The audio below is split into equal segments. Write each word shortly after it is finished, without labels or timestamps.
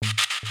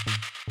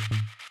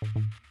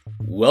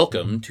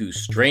Welcome to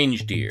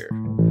Strange Deer,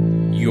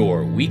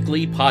 your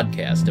weekly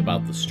podcast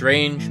about the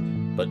strange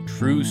but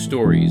true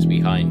stories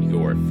behind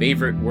your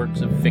favorite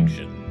works of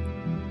fiction.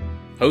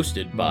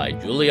 Hosted by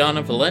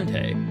Juliana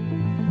Valente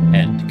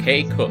and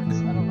Kay Cook.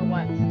 I don't know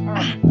what.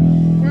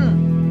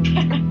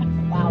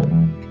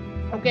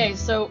 Wow. Okay,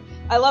 so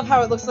I love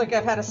how it looks like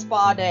I've had a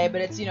spa day, but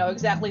it's,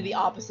 exactly the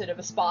opposite of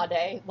a spa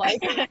day. Like,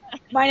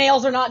 my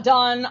nails are not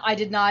done. I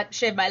did not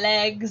shave my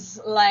legs.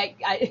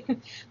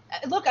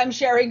 Look, I'm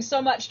sharing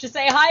so much to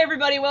say, hi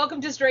everybody, welcome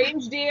to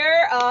Strange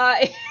Deer.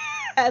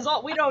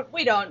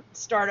 We don't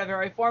start a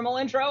very formal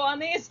intro on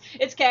these.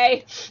 It's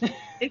Kay.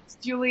 It's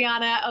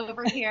Juliana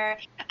over here.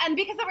 And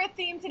because of our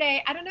theme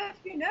today, I don't know if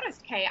you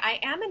noticed, Kay, I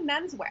am in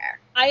menswear.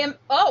 I am,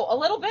 a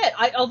little bit.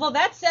 Although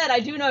that said, I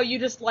do know you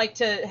just like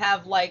to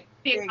have,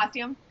 Big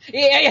costume?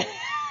 Yeah.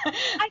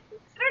 I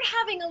considered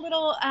having a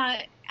little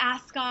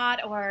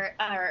ascot or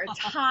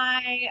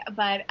tie,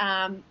 but,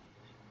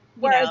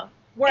 whereas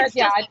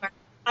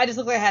I just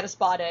look like I had a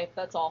spa day,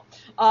 that's all.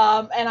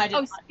 And I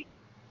did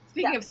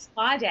Speaking of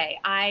spa day,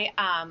 I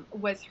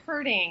was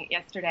hurting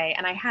yesterday,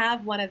 and I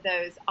have one of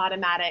those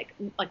automatic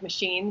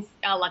machines,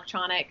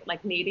 electronic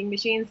knitting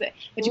machines that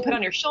you put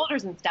on your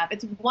shoulders and stuff.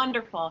 It's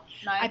wonderful.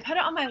 Nice. I put it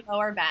on my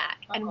lower back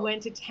and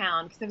went to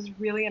town because I was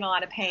really in a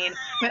lot of pain.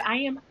 But I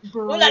am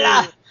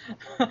bruised.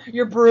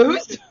 You're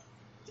bruised?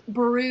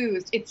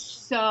 Bruised. It's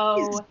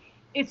so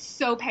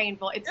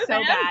painful. It's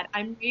so bad.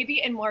 I'm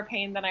maybe in more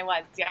pain than I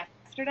was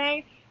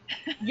yesterday.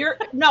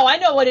 No, I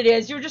know what it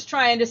is. You're just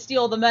trying to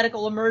steal the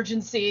medical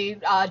emergency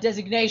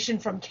designation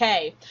from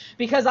Kay,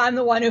 because I'm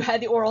the one who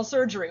had the oral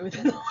surgery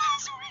within the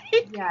last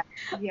week. Yeah.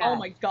 Oh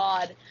my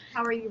God.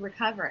 How are you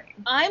recovering?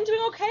 I'm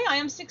doing okay. I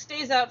am 6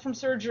 days out from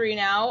surgery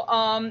now,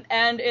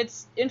 and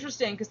it's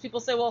interesting because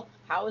people say, well,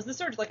 how was the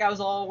surgery? Like I was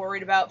all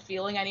worried about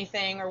feeling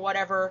anything or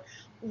whatever.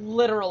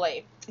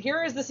 Literally,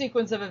 here is the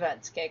sequence of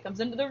events. Kay comes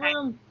into the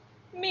room,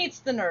 meets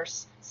the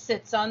nurse,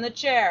 sits on the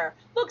chair,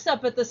 looks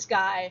up at the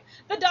sky.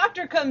 The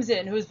doctor comes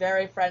in, who's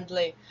very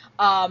friendly.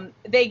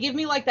 They give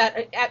me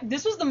that.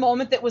 This was the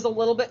moment that was a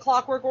little bit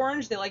Clockwork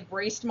Orange. They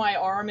braced my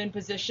arm in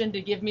position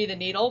to give me the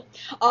needle.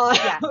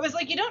 I was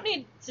like, you don't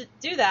need to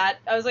do that.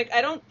 I was like,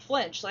 I don't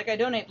flinch. I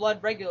donate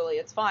blood regularly.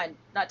 It's fine.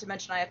 Not to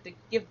mention I have to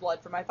give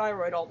blood for my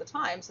thyroid all the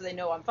time, so they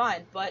know I'm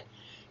fine. But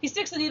he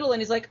sticks the needle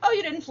in, he's like, oh,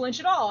 you didn't flinch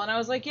at all. And I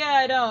was like, yeah,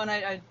 I know. And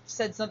I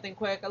said something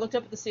quick. I looked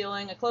up at the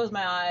ceiling. I closed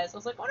my eyes. I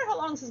was like, I wonder how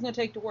long this is going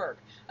to take to work.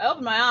 I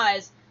opened my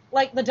eyes.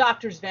 The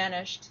doctor's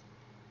vanished.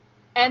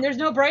 And there's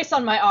no brace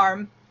on my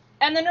arm.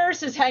 And the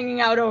nurse is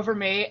hanging out over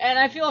me. And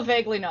I feel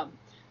vaguely numb.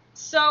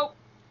 So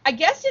I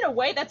guess in a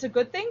way that's a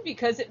good thing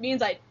because it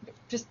means I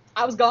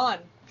was gone.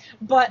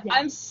 But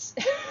yeah.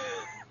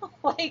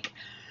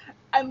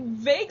 I'm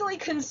vaguely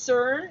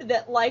concerned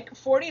that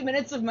 40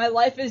 minutes of my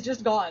life is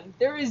just gone.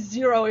 There is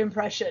zero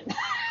impression.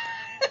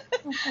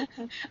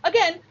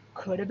 Again,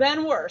 could have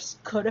been worse.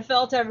 Could have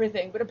felt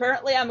everything. But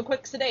apparently I'm a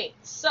quick sedate.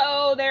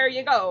 So there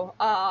you go.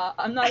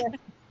 I'm not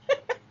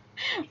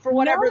for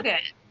whatever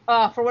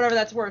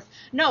that's worth.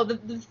 No, the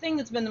thing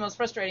that's been the most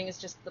frustrating is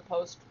just the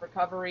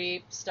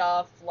post-recovery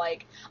stuff.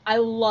 I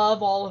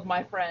love all of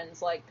my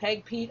friends.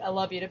 Peg Pete, I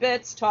love you to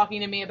bits, talking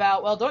to me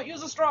about, well, don't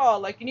use a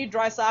straw, you need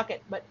dry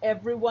socket. But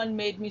everyone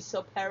made me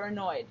so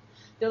paranoid.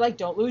 They're like,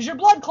 don't lose your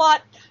blood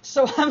clot.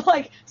 So I'm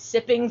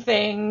sipping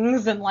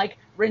things and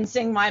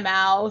rinsing my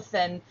mouth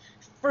and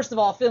first of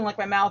all, feeling like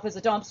my mouth is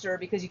a dumpster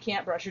because you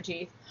can't brush your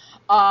teeth.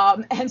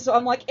 And so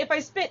I'm like, if I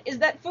spit, is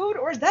that food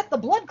or is that the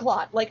blood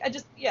clot?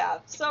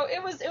 So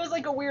it was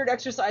a weird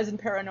exercise in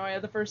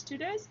paranoia the first 2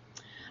 days.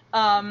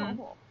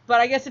 But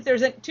I guess if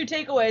there's two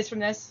takeaways from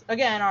this,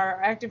 again,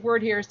 our active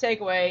word here is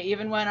takeaway,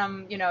 even when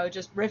I'm,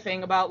 just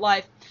riffing about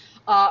life.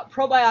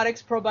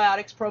 Probiotics.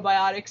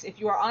 If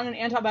you are on an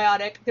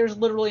antibiotic, there's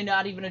literally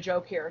not even a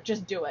joke here.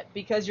 Just do it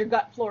because your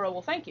gut flora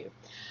will thank you.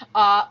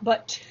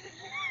 But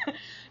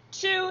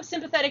 2,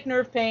 sympathetic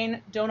nerve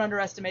pain. Don't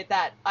underestimate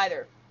that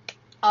either.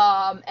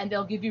 And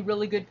they'll give you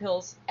really good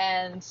pills.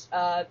 And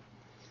I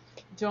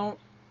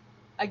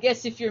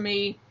guess if you're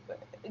me,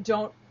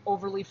 don't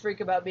overly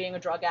freak about being a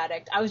drug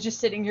addict. I was just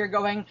sitting here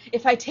going,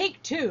 if I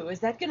take 2,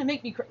 is that going to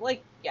make me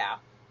yeah,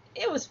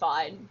 it was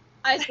fine.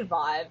 I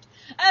survived.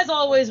 As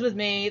always with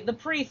me, the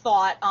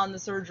pre-thought on the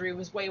surgery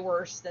was way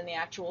worse than the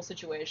actual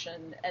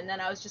situation. And then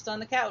I was just on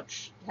the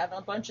couch having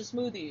a bunch of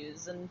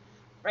smoothies and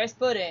rice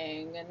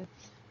pudding and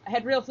I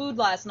had real food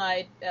last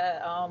night.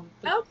 Oh,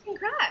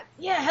 congrats.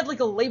 Yeah, I had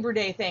a Labor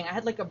Day thing. I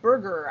had a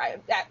burger.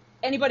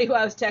 Anybody who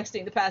I was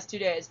texting the past 2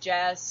 days,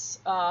 Jess,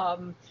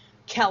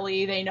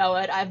 Kelly, they know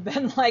it. I've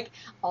been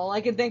all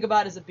I can think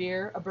about is a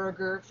beer, a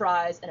burger,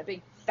 fries, and a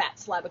big fat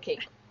slab of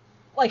cake.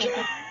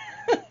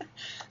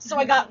 So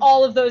I got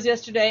all of those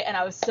yesterday, and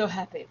I was so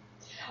happy.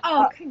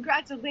 Oh,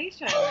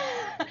 congratulations.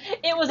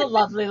 It was a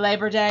lovely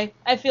Labor Day.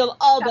 I feel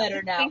all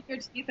better now. Sink your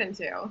teeth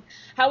into.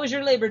 How was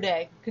your Labor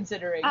Day,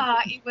 considering?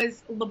 It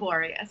was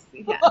laborious,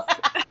 yes.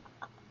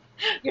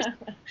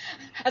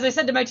 As I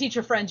said to my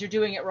teacher friends, you're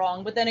doing it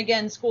wrong. But then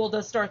again, school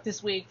does start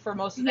this week for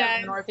most of them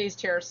in the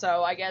Northeast here,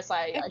 so I guess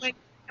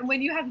and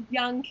when you have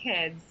young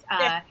kids,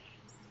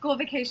 school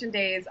vacation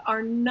days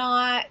are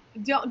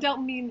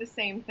don't mean the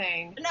same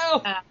thing.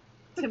 No.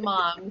 To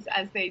moms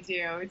as they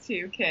do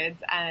to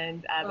kids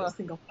and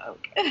single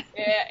folk.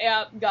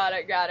 Yeah, got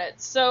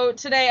it. So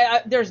today,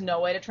 there's no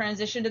way to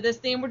transition to this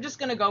theme. We're just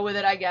going to go with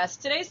it, I guess.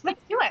 Let's do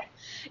it.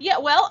 Yeah,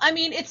 well, I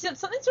mean, it's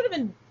something sort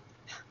of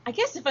I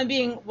guess if I'm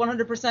being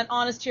 100%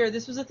 honest here,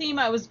 this was a theme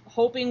I was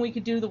hoping we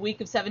could do the week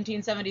of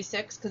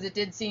 1776, because it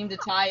did seem to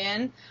tie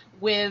in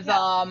with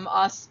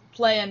us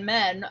playing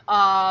men.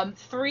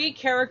 3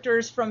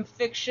 characters from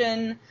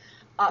fiction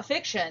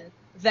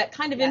that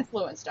kind of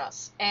influenced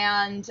us.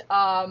 And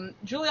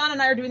Juliana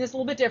and I are doing this a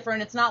little bit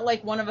different. It's not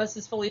like one of us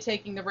is fully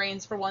taking the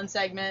reins for one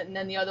segment and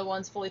then the other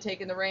one's fully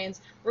taking the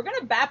reins. We're going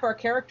to bap our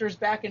characters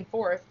back and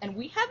forth, and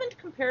we haven't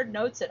compared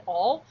notes at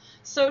all.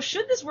 So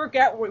should this work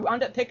out where we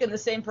wound up picking the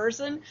same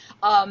person,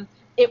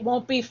 it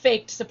won't be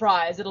faked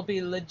surprise. It'll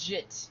be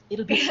legit.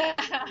 It'll be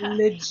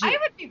legit. I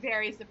would be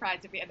very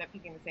surprised if we end up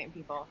picking the same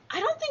people. I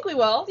don't think we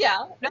will,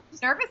 yeah. I'm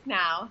nervous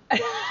now.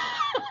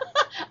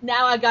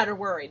 Now I got her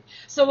worried.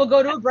 So we'll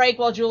go to a break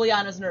while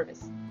Juliana's nervous.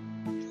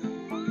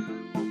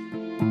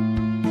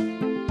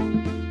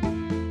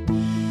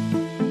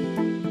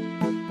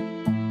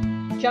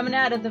 Coming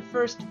out of the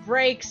first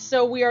break,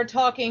 so we are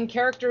talking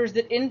characters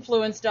that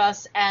influenced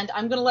us, and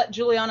I'm going to let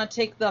Juliana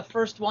take the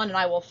first one, and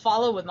I will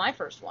follow with my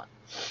first one.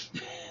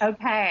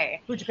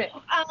 Okay. Who'd you pick?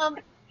 I'm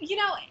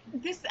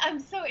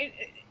so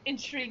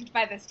intrigued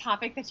by this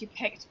topic that you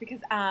picked, because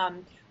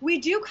we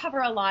do cover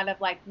a lot of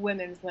like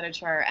women's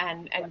literature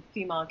and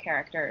female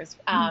characters,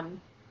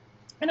 and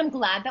I'm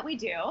glad that we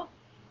do.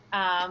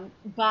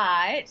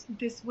 But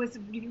this was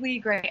really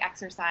great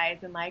exercise,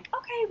 and like,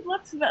 okay,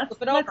 let's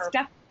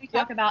definitely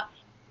talk about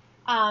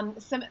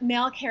some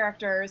male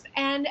characters,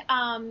 and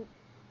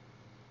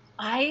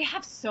I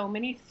have so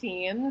many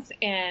themes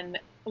in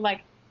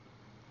like.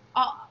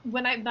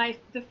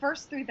 The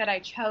first 3 that I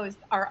chose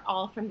are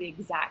all from the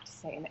exact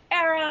same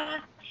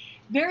era.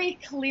 Very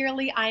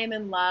clearly, I am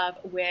in love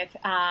with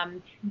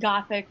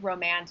Gothic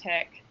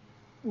romantic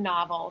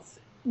novels.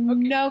 Okay.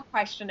 No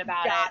question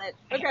about it.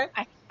 Okay.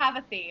 I have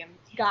a theme.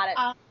 Got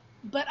it.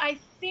 But I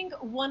think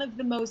one of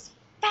the most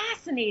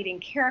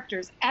fascinating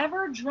characters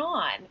ever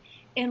drawn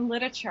in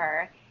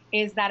literature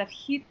is that of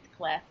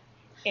Heathcliff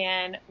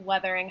in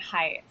Wuthering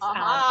Heights.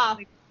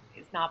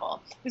 His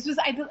novel. This was,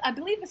 I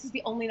believe, this is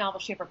the only novel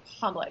she ever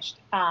published.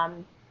 I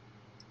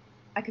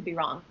could be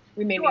wrong.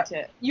 We may need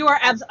to. You are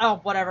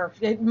whatever.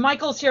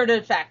 Michael's here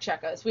to fact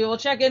check us. We will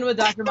check in with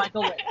Dr.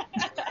 Michael later.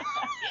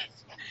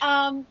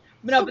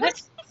 But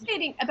what's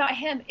fascinating about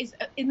him is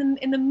in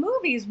the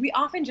movies we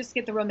often just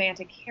get the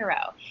romantic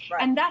hero,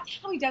 right. And that's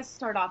how he does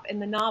start off in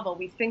the novel.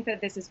 We think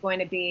that this is going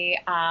to be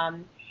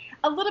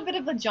a little bit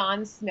of a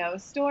Jon Snow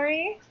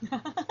story.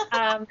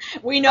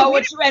 We know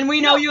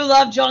you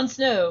love Jon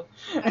Snow.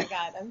 Oh my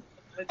God, I'm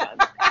so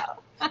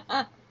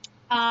Jon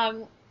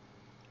Snow.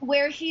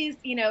 Where he's,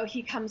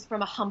 he comes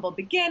from a humble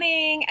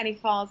beginning and he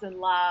falls in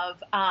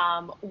love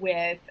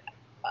with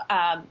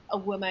a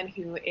woman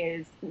who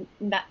is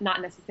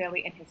not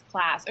necessarily in his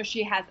class, or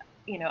she has,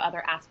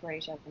 other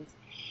aspirations.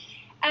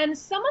 And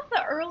some of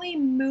the early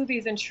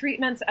movies and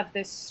treatments of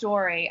this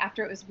story,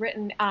 after it was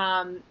written,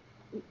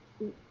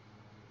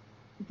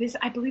 this,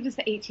 I believe, is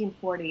the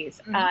 1840s,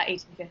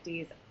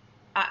 1850s.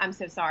 I'm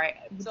so sorry.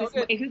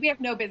 We have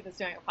no business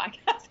doing a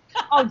podcast.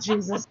 Oh,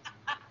 Jesus.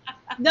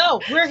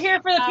 No, we're here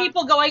for the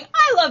people going,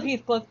 I love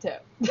Heathcliff too.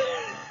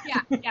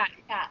 Yeah.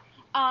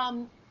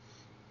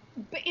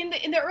 But in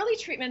the early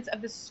treatments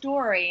of the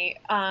story,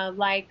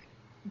 like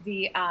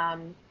the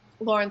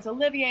Laurence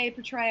Olivier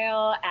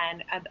portrayal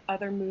and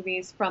other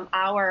movies from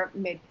our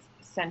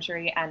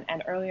mid-century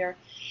and earlier,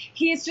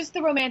 he is just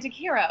the romantic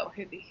hero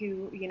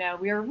who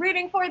we are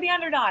rooting for, the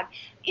underdog.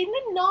 In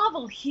the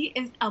novel, he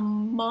is a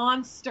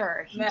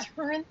monster. He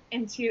turns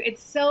into,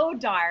 it's so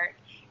dark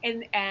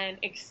and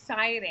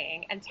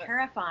exciting and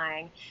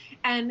terrifying.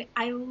 And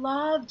I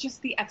love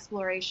just the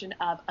exploration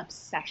of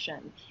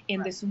obsession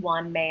in this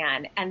one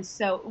man. And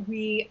so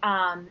we,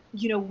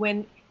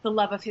 when the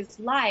love of his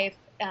life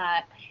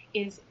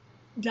is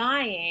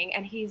dying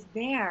and he's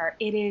there,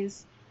 it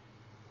is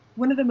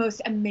one of the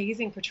most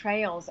amazing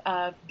portrayals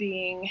of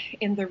being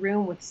in the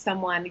room with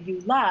someone you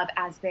love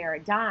as they're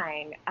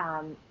dying.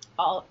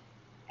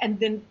 And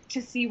then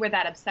to see where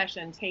that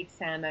obsession takes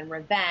him, and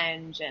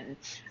revenge, and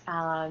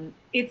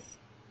it's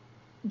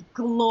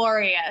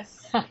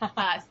glorious.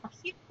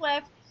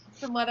 Heathcliff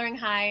from Wuthering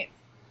Heights,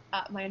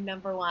 my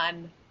number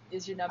one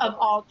is your number of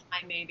all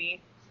time,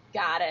 maybe.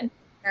 Got it.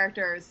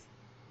 Characters.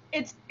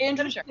 It's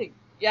interesting. Sure.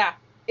 Yeah,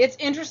 it's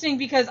interesting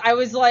because I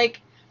was like,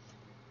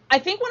 I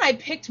think when I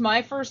picked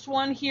my first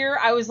one here,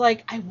 I was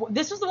like,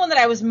 this was the one that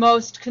I was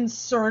most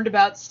concerned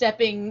about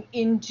stepping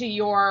into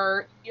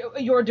your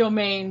your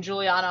domain,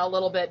 Juliana, a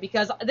little bit,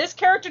 because this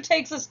character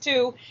takes us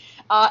to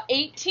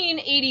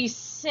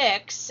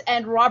 1886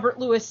 and Robert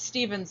Louis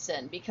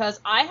Stevenson, because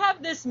I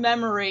have this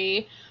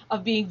memory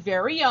of being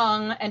very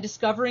young and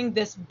discovering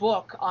this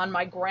book on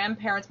my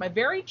grandparents, my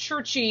very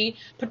churchy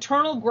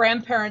paternal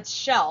grandparents'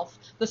 shelf,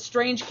 The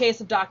Strange Case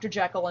of Dr.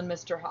 Jekyll and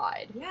Mr.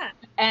 Hyde. Yeah.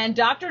 And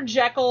Dr.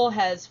 Jekyll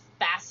has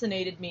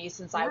fascinated me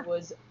since I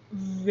was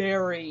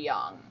very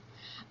young.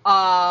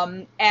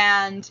 And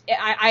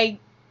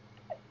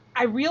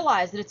I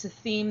realize that it's a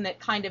theme that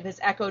kind of has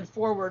echoed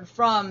forward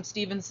from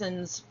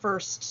Stevenson's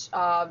first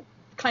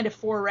kind of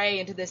foray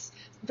into this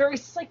very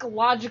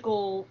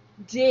psychological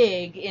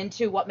dig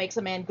into what makes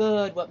a man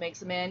good, what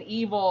makes a man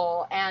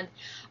evil. And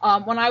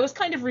when I was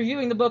kind of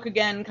reviewing the book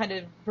again, kind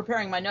of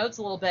preparing my notes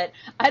a little bit,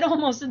 I'd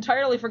almost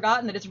entirely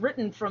forgotten that it's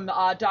written from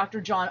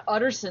Dr. John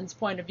Utterson's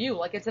point of view.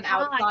 Like, it's an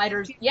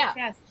outsider's,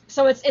 yes.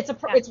 So it's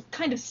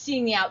kind of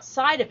seeing the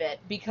outside of it,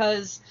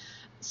 because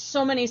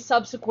so many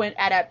subsequent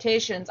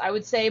adaptations, I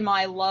would say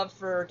my love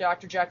for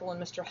Dr. Jekyll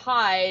and Mr.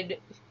 Hyde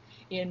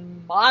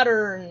in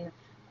modern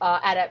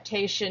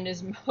adaptation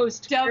is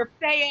most... Don't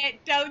say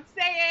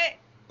it!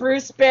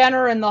 Bruce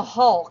Banner and the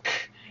Hulk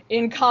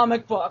in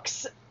comic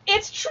books.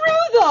 It's true,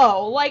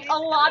 though. Like, a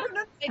lot of...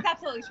 It's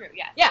absolutely true,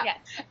 yes. Yeah. Yes.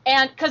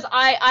 And because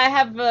I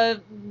have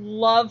a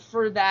love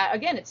for that.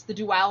 Again, it's the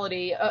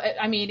duality.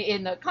 I mean,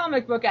 in the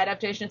comic book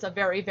adaptation, it's a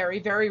very, very,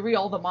 very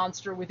real, the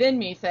monster within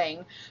me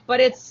thing. But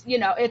it's,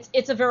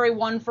 it's a very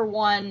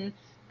one-for-one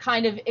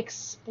kind of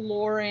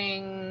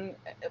exploring...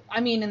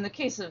 I mean, in the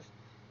case of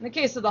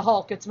the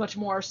Hulk, it's much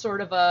more sort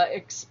of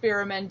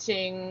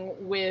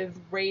experimenting with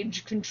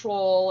rage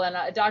control,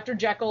 and Dr.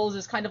 Jekyll's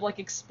is kind of like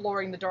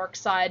exploring the dark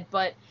side.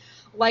 But,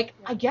 like,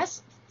 I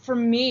guess for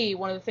me,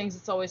 one of the things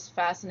that's always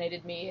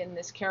fascinated me in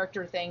this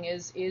character thing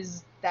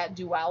is that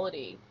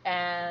duality,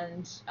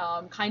 and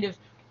kind of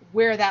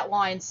where that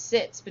line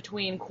sits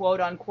between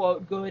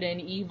quote-unquote good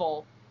and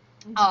evil.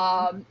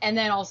 Mm-hmm. And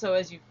then also,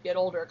 as you get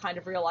older, kind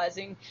of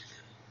realizing...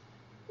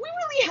 we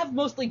really have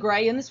mostly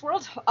gray in this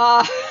world,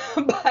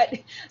 but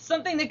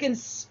something that can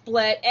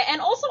split.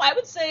 And also, I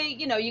would say,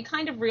 you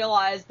kind of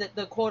realize that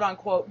the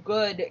quote-unquote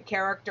good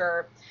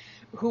character,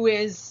 who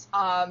is,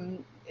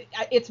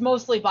 it's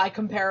mostly by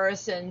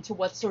comparison to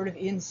what's sort of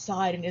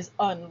inside and is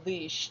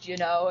unleashed,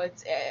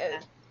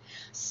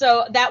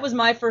 So that was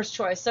my first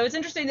choice. So it's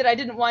interesting that I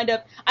didn't wind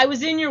up, I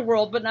was in your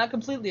world, but not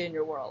completely in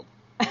your world.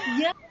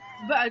 Yeah,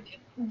 but...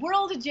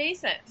 World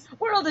adjacent.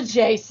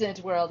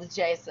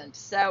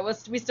 So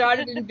we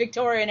started in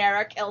Victorian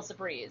era, Kelsa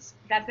Breeze.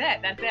 That's it.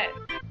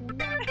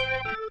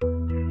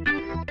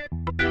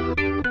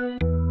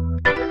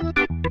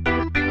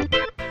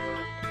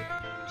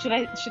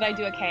 Should I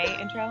do a K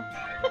intro?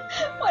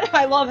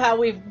 I love how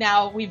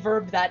we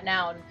verbed that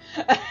noun.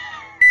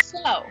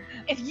 So,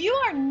 if you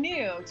are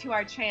new to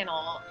our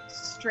channel,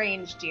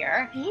 Strange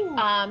Dear,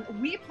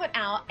 we put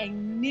out a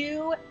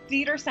new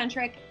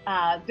theater-centric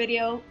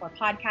video or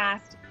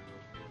podcast,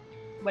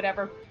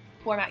 whatever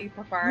format you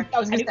prefer,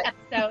 a new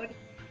episode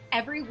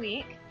every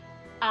week.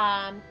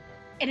 And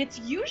it's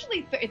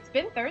usually, it's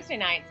been Thursday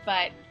nights,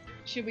 but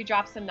should we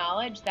drop some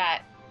knowledge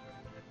that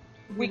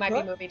we might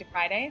be moving to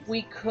Fridays?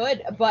 We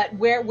could, but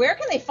where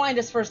can they find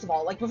us, first of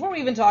all? Like, before we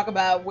even talk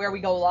about where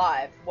we go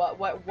live,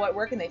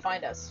 where can they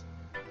find us?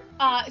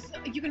 So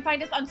you can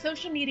find us on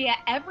social media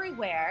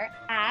everywhere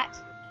at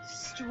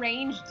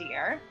Strange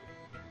Dear.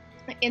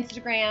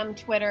 Instagram,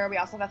 Twitter. We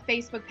also have a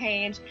Facebook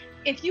page.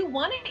 If you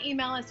want to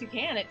email us, you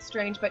can. It's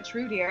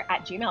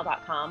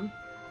strangebutTrueDear@gmail.com.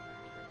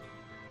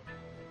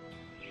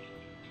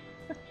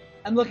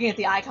 I'm looking at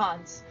the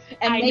icons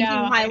and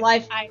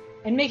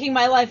making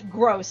my life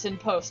gross in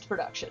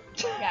post-production.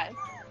 Yes.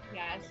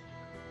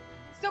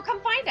 So come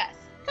find us.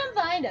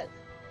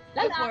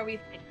 Before we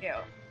find you.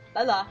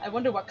 Lala, I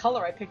wonder what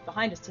color I picked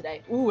behind us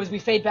today. Ooh, as we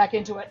fade back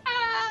into it.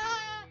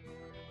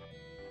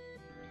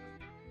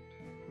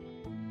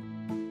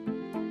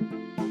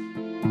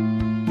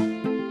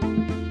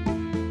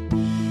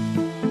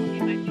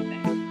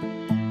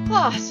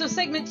 So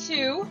segment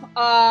 2,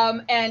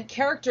 and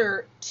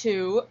character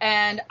 2,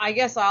 and I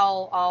guess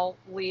I'll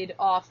lead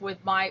off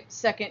with my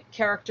second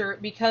character,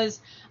 because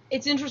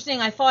it's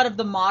interesting. I thought of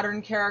the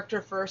modern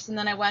character first, and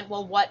then I went,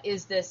 well, what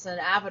is this an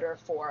avatar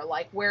for?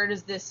 Like, where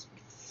does this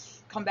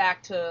come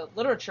back to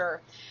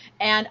literature?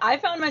 And I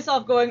found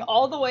myself going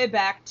all the way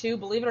back to,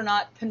 believe it or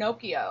not,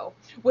 Pinocchio,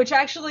 which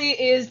actually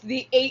is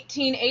the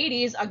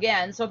 1880s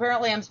again. So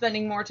apparently I'm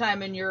spending more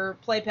time in your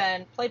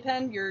playpen,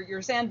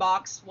 your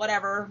sandbox,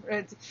 whatever.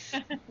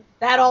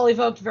 That all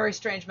evoked very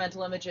strange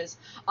mental images.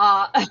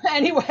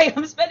 Anyway,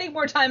 I'm spending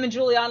more time in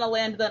Juliana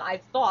Land than I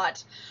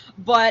thought.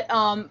 But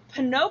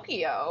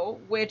Pinocchio,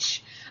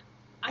 which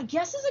I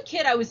guess as a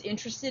kid I was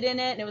interested in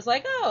it, and it was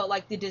like, oh,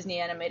 like the Disney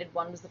animated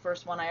one was the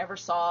first one I ever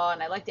saw,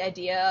 and I liked the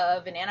idea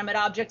of inanimate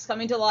objects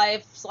coming to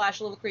life / a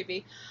little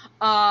creepy,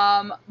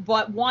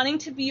 but wanting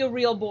to be a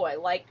real boy,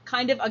 like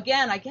kind of,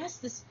 again, I guess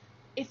this,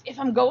 if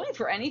I'm going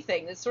for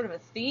anything, there's sort of a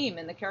theme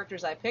in the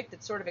characters I picked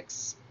that sort of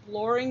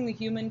exploring the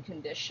human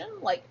condition.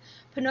 Like,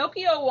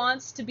 Pinocchio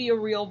wants to be a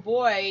real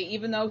boy,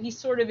 even though he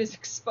sort of is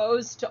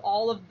exposed to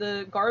all of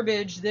the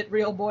garbage that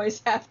real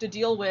boys have to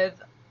deal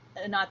with.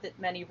 Not that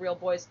many real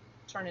boys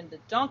turn into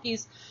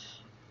donkeys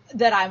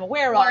that I'm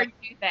aware of. Or do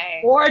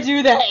they? Or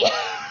do they?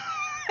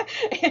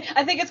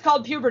 I think it's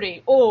called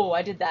puberty. Oh,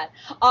 I did that.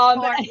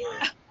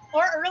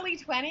 Or early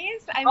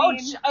 20s. I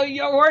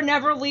mean, or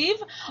never leave.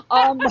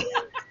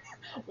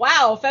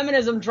 Wow,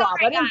 feminism drop.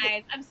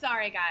 I'm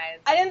sorry, guys.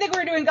 I didn't think we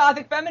were doing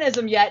gothic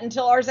feminism yet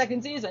until our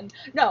second season.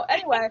 No,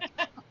 anyway,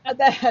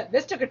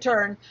 this took a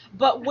turn.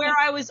 But where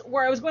I was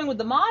going with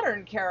the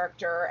modern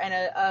character, and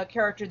a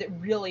character that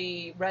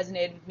really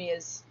resonated with me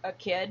as a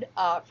kid.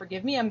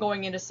 Forgive me, I'm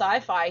going into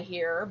sci-fi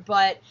here,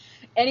 but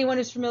anyone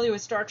who's familiar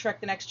with Star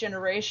Trek: The Next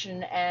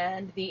Generation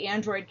and the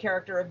android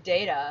character of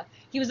Data,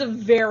 he was a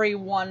very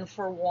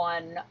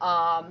one-for-one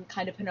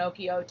kind of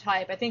Pinocchio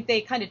type. I think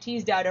they kind of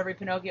teased out every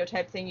Pinocchio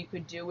type thing you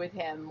could do with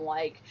him,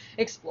 like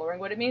exploring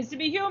what it means to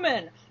be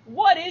human.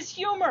 What is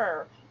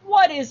humor?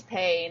 What is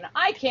pain?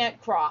 I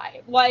can't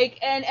cry. Like,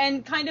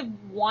 and kind of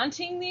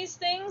wanting these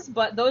things,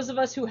 but those of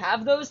us who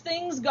have those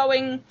things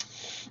going,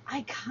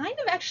 I kind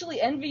of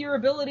actually envy your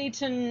ability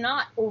to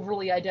not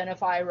overly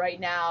identify right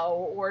now,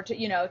 or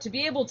to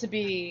be able to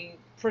be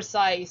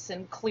precise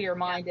and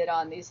clear-minded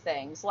on these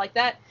things. Like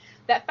that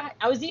fact,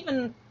 I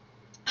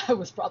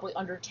was probably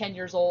under 10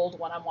 years old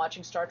when I'm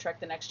watching Star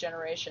Trek: The Next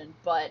Generation,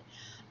 but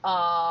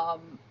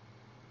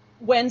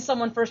when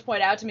someone first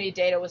pointed out to me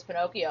Data was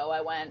Pinocchio,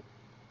 I went,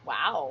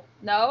 wow,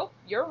 no,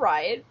 you're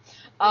right.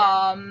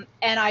 Yeah.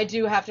 And I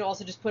do have to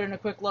also just put in a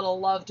quick little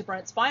love to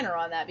Brent Spiner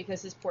on that,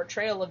 because his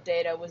portrayal of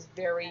Data was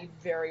very,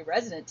 very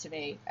resonant to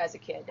me as a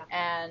kid.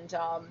 And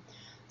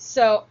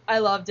so I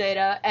love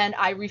Data, and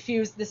I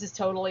refuse, this is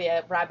totally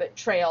a rabbit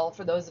trail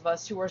for those of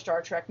us who are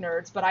Star Trek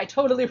nerds, but I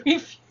totally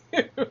refuse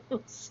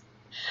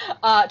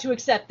to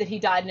accept that he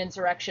died in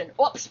insurrection.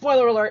 Oh,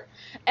 spoiler alert.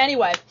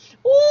 Anyway,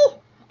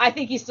 I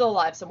think he's still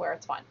alive somewhere.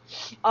 It's fine.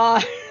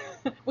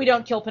 We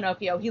don't kill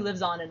Pinocchio. He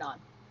lives on and on.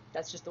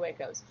 That's just the way it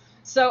goes.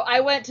 So I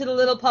went to the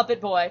little puppet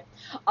boy.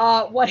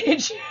 Where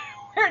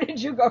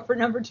did you go for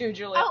number 2,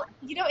 Julia? Oh,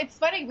 it's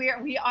funny.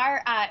 We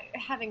are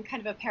having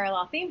kind of a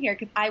parallel theme here,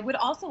 because I would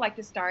also like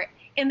to start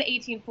in the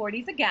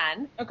 1840s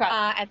again. Okay.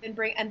 And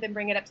then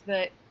bring it up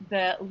to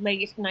the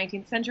late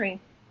 19th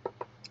century.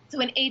 So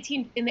in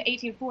the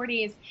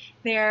 1840s,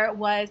 there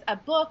was a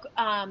book.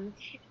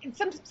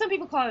 Some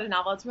people call it a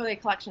novel. It's really a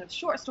collection of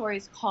short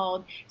stories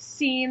called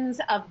 "Scenes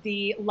of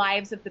the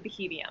Lives of the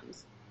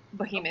Bohemians."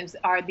 Bohemians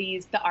are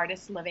the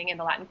artists living in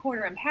the Latin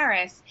Quarter in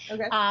Paris.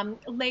 Okay.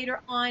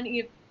 Later on,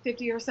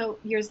 50 or so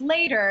years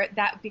later,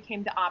 that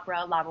became the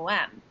opera La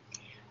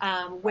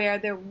Bohème, where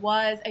there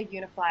was a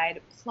unified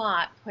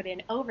plot put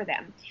in over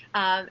them.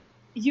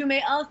 You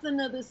may also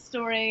know this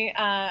story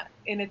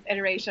in its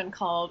iteration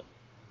called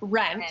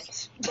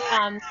Rent.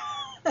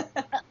 But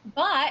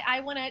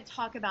I want to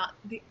talk about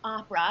the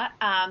opera.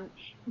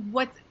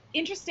 What's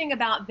interesting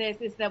about this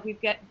is that we've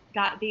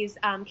got these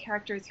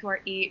characters who are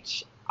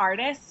each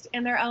artists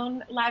in their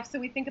own lives. So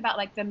we think about,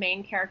 like, the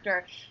main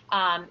character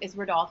is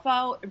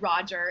Rodolfo,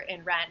 Roger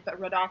in Rent, but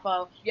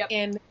Rodolfo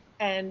in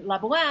La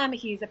Bohème,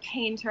 he's a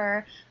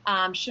painter.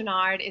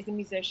 Chenard is a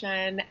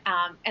musician.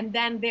 And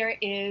then there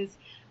is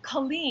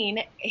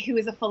Colline, who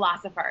is a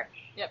philosopher.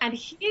 Yep. And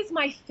he's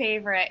my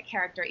favorite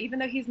character, even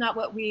though he's not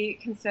what we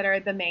consider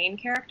the main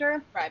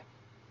character. Right.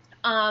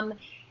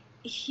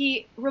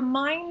 He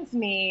reminds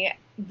me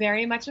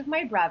very much of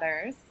my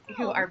brothers,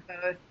 who are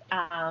both,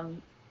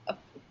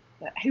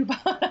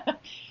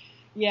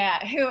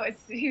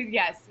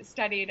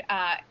 studied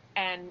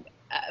and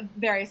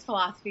various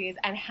philosophies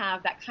and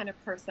have that kind of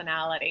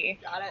personality.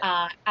 Got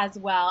it. As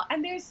well.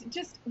 And there's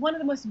just one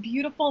of the most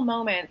beautiful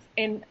moments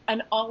in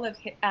all of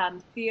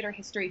theater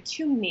history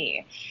to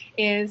me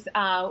is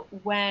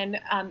when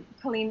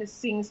Colline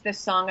sings this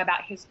song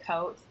about his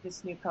coat,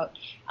 this new coat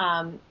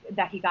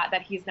that he got,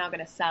 that he's now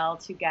going to sell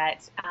to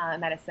get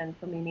medicine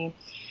for Mimi.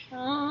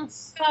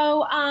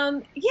 So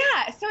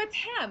so it's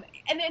him,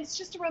 and it's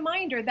just a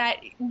reminder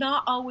that it's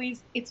not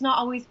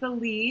always the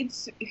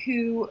leads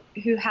who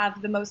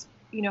have the most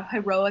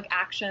heroic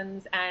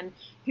actions and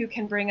who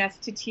can bring us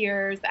to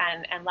tears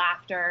and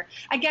laughter.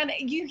 Again,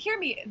 you hear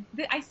me,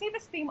 I say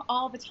this theme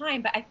all the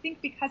time, but I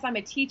think because I'm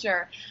a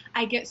teacher,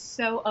 I get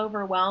so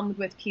overwhelmed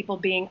with people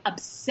being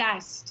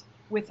obsessed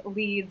with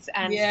leads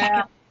and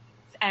second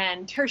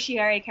and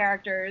tertiary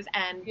characters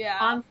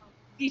and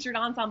featured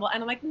ensemble,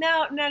 and I'm like,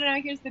 no,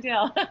 here's the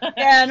deal.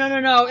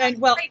 No. And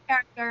well, great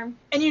character.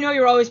 And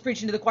you're always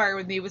preaching to the choir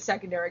with me with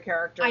secondary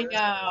characters. I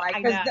know.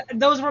 Because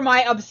those were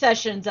my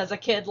obsessions as a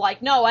kid.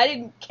 Like, no, I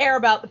didn't care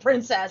about the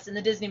princess in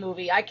the Disney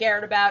movie. I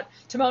cared about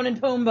Timon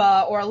and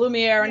Pumbaa or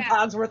Lumiere and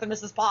Cogsworth and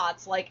Mrs.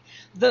 Potts. Like,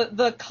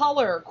 the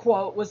color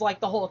quote was like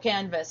the whole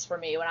canvas for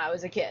me when I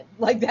was a kid.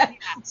 Like that.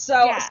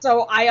 Yeah.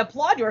 So I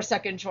applaud your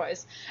second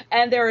choice.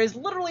 And there is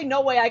literally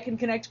no way I can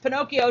connect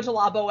Pinocchio to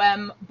La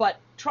Bohème, but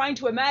trying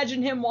to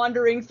imagine him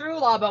wandering through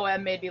La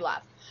Bohème made me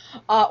laugh.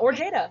 or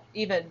Jada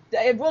even.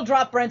 We'll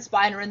drop Brent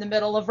Spiner in the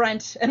middle of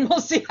Rent, and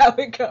we'll see how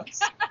it goes.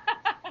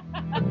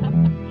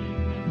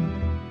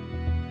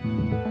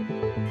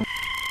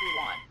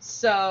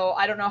 So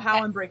I don't know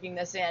how I'm breaking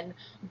this in,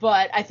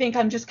 but I think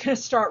I'm just going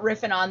to start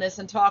riffing on this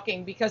and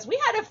talking, because we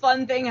had a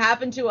fun thing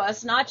happen to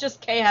us, not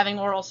just Kay having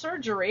oral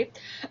surgery,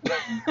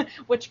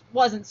 which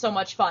wasn't so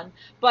much fun,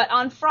 but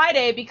on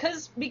Friday,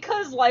 because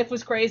life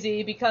was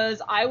crazy,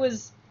 because I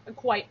was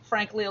quite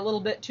frankly a little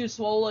bit too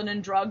swollen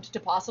and drugged to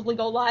possibly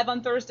go live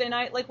on Thursday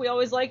night like we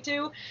always like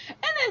to,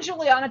 and then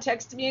Juliana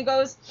texted me and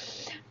goes,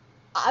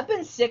 I've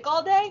been sick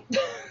all day.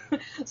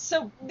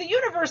 So the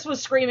universe was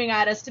screaming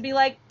at us to be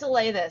like,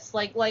 delay this,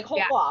 like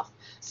hold off.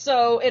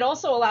 So it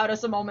also allowed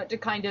us a moment to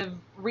kind of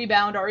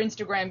rebound our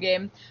Instagram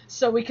game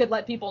so we could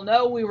let people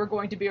know we were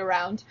going to be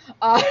around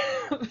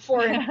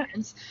for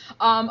instance.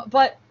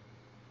 But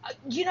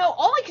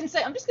all I can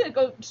say, I'm just going to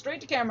go straight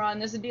to camera on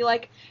this and be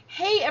like,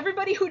 hey,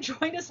 everybody who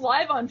joined us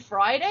live on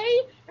Friday,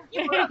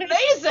 you were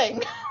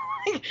amazing.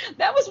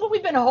 That was what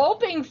we've been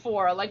hoping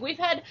for. Like, we've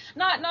had,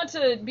 not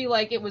to be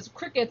like it was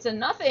crickets and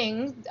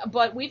nothing,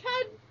 but we've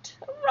had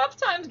rough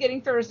times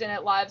getting Thursday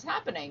Night Lives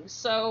happening.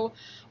 So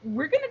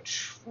we're going to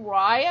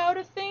try out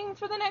a thing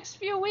for the next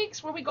few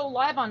weeks where we go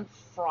live on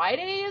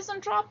Fridays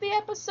and drop the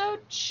episode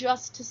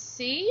just to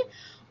see.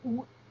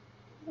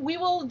 We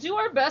will do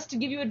our best to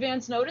give you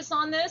advance notice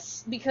on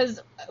this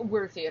because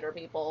we're theater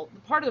people.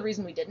 Part of the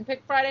reason we didn't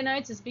pick Friday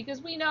nights is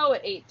because we know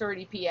at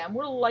 8:30 p.m.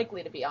 we're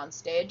likely to be on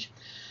stage.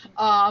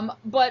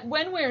 But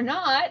when we're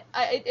not,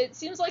 it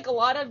seems like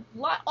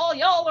all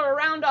y'all are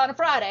around on a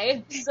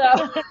Friday. So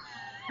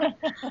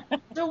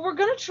so we're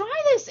going to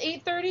try this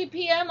 8:30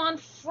 p.m. on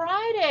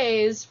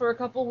Fridays for a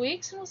couple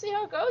weeks, and we'll see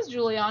how it goes,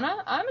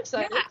 Juliana. I'm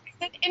excited.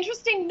 Yeah, an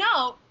interesting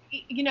note,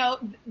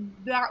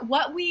 our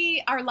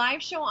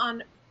live show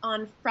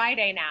on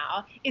Friday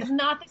now is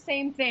not the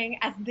same thing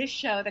as this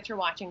show that you're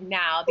watching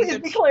now. These are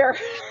clear.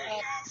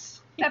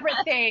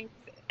 Separate things.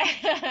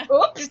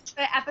 Oops.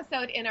 The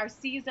episode in our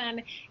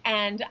season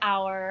and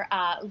our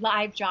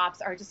live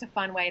drops are just a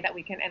fun way that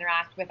we can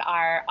interact with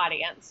our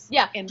audience.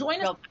 Yeah,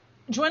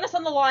 join us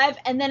on the live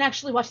and then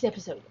actually watch the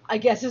episode, I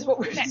guess is what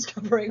we're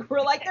discovering.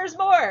 We're like, there's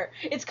more.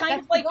 It's kind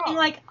of like being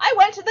like, I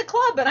went to the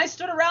club and I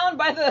stood around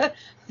by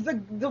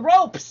the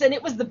ropes and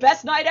it was the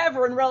best night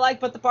ever. And we're like,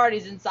 but the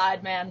party's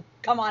inside, man.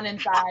 Come on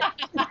inside.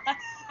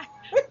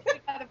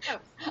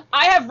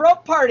 I have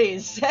rope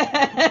parties.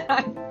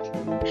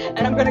 And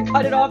I'm going to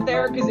cut it off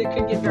there because it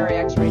could get very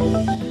X-rated.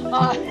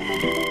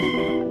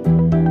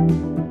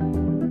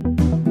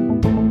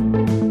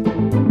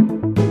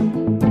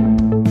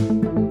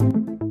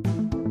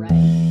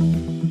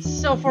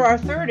 So for our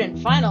third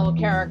and final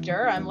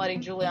character, I'm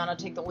letting Juliana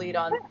take the lead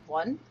on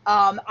one.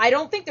 I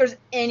don't think there's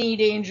any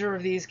danger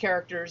of these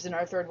characters in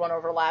our third one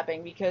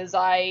overlapping because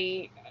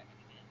I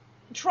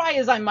try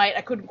as I might,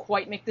 I couldn't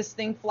quite make this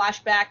thing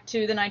flashback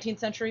to the 19th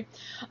century.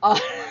 But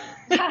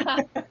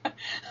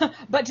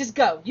just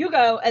go. You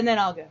go, and then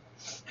I'll go.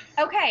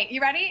 Okay,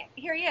 you ready?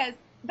 Here he is,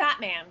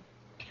 Batman.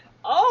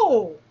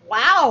 Oh,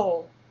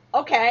 wow.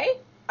 Okay.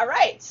 All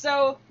right,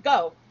 so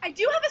go. I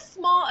do have a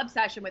small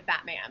obsession with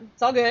Batman.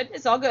 It's all good.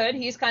 It's all good.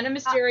 He's kind of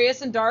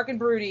mysterious and dark and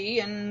broody,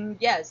 and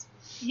yes.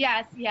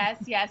 Yes.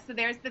 So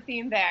there's the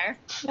theme there.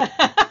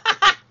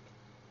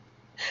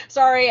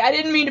 Sorry, I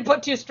didn't mean to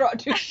put too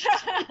smart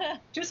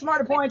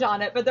a point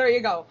on it, but there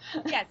you go.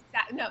 Yes,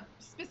 no,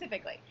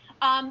 specifically.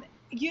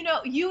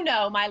 You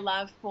know my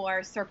love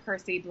for Sir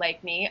Percy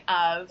Blakeney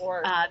of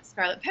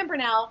Scarlet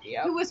Pimpernel,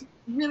 yep. who was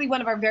really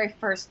one of our very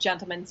first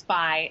gentleman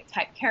spy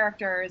type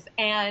characters,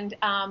 and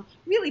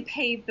really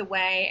paved the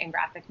way in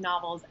graphic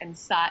novels and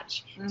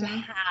such to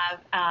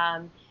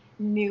have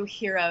new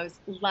heroes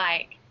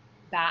like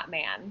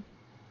Batman.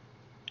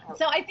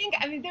 So I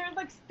mean,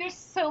 there's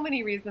so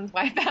many reasons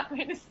why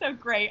Batman is so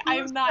great.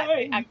 I'm not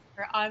an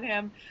expert on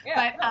him,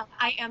 but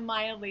I am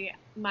mildly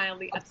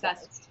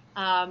obsessed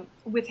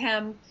with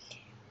him.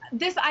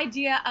 This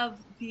idea of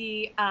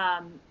the,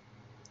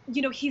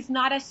 he's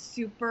not a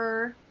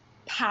super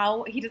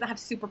power. He doesn't have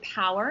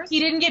superpowers.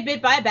 He didn't get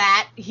bit by a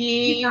bat.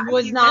 He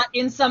was not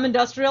in some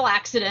industrial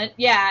accident.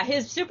 Yeah,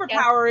 his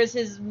superpower is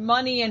his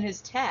money and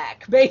his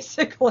tech,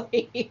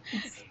 basically.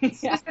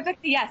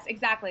 Specifically, yes,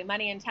 exactly.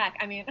 Money and tech.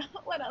 I mean,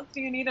 what else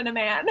do you need in a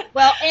man?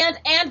 Well,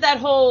 and that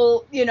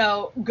whole,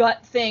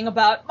 gut thing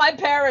about my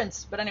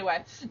parents. But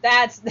anyway,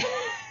 that's...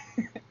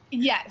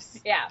 Yes.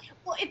 Yeah.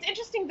 Well, it's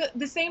interesting.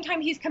 The same time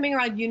he's coming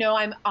around,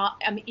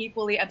 I'm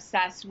equally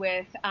obsessed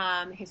with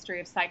history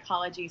of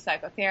psychology,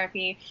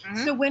 psychotherapy.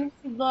 Mm-hmm. So when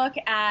we look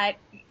at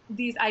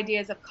these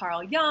ideas of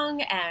Carl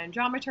Jung and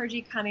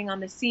dramaturgy coming on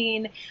the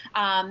scene,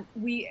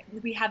 we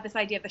have this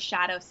idea of the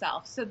shadow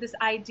self. So this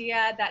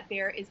idea that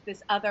there is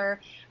this other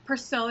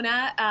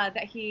persona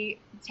that he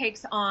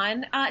takes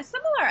on,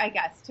 similar, I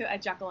guess, to a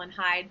Jekyll and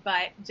Hyde,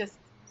 but just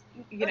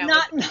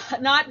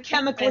not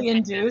chemically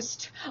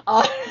induced.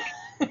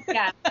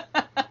 Yeah,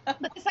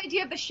 but this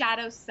idea of the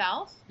shadow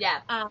self,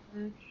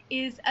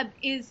 is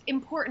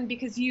important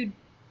because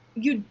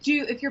you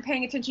do, if you're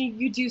paying attention,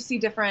 you do see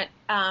different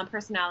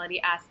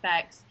personality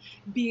aspects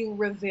being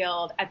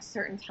revealed at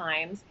certain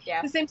times. Yeah.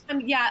 At the same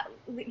time, yeah,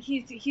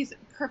 he's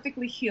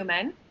perfectly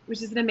human,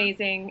 which is an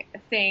amazing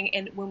thing.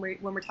 And when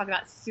we're talking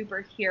about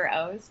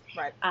superheroes,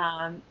 Right.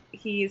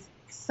 He's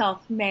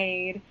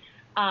self-made,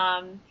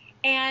 and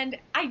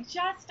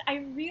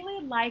I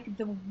really like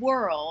the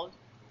world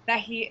that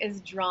he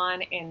is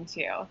drawn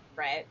into.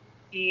 Right.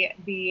 The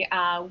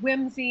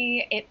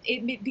whimsy,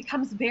 it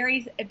becomes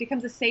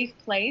a safe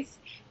place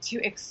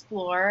to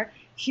explore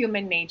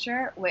human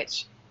nature,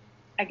 which,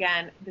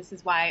 again, this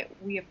is why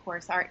we, of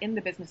course, are in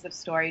the business of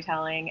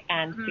storytelling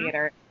and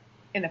theater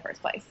in the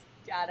first place.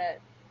 Got it.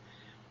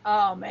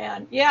 Oh,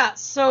 man. Yeah,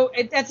 so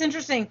that's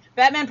interesting.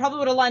 Batman probably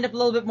would have lined up a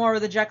little bit more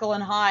with a Jekyll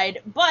and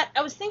Hyde, but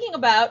I was thinking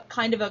about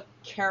kind of a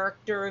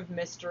character of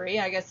mystery.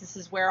 I guess this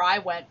is where I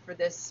went for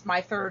this,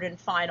 my third and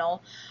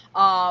final,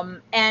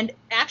 and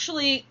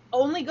actually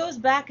only goes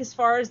back as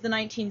far as the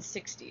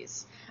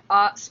 1960s.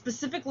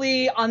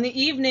 Specifically on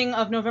the evening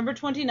of November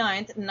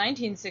 29th,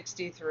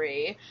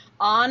 1963,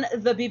 on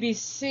the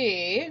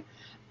BBC,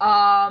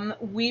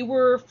 we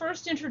were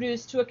first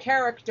introduced to a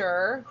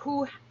character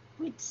who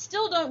we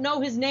still don't know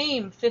his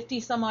name 50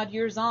 some odd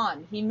years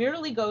on. He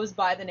merely goes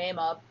by the name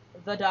of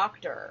the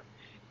Doctor.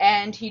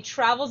 And he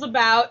travels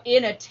about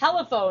in a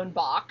telephone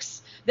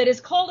box that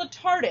is called a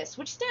TARDIS,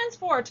 which stands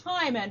for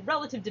Time and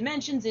Relative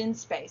Dimensions in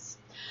Space.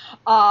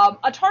 A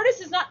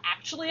TARDIS is not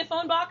actually a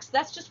phone box.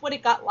 That's just what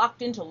it got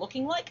locked into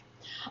looking like.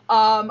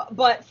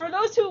 But for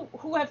those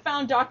who have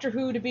found Doctor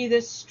Who to be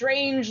this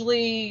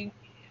strangely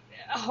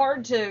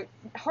hard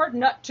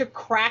nut to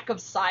crack of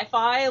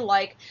sci-fi,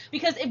 like,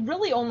 because it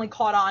really only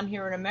caught on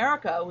here in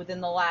America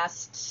within the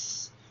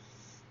last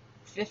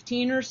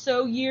 15 or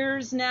so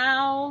years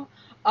now.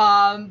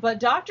 But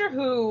Doctor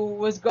Who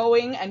was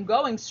going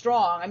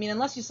strong. I mean,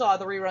 unless you saw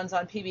the reruns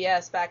on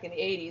PBS back in the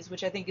 80s,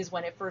 which I think is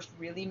when it first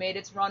really made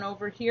its run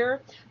over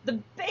here. The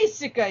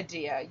basic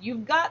idea,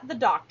 you've got the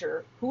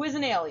Doctor, who is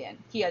an alien.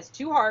 He has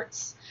two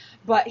hearts,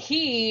 but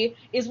he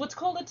is what's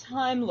called a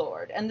Time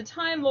Lord. And the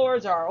Time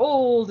Lords are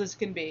old as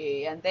can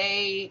be, and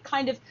they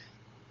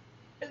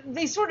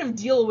sort of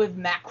deal with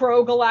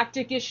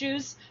macro-galactic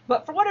issues,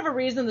 but for whatever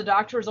reason, the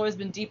Doctor has always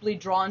been deeply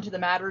drawn to the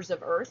matters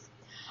of Earth.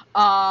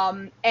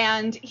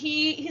 And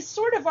he's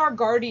sort of our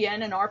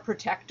guardian and our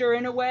protector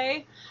in a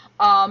way.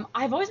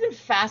 I've always been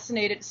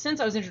fascinated,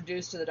 since I was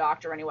introduced to the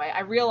Doctor anyway,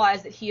 I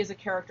realized that he is a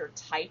character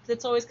type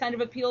that's always kind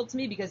of appealed to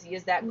me, because he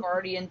is that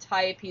guardian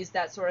type. He's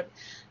that sort of,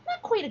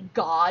 not quite a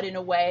god in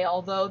a way,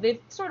 although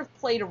they've sort of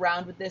played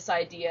around with this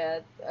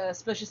idea,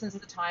 especially since the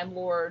Time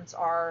Lords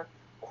are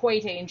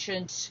quite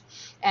ancient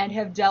and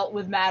have dealt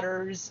with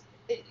matters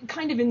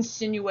kind of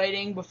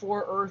insinuating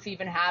before Earth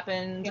even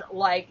happened. Yeah.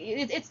 Like,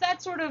 it's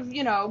that sort of,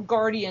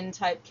 guardian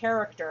type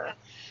character.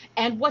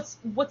 And what's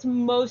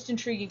most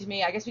intriguing to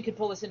me, I guess we could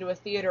pull this into a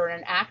theater and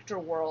an actor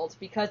world,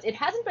 because it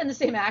hasn't been the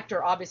same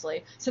actor,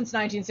 obviously, since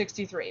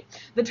 1963.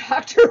 The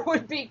Doctor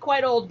would be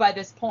quite old by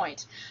this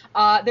point.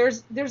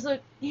 There's an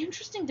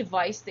interesting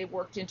device they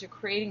worked into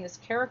creating this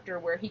character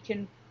where he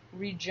can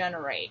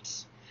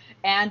regenerate.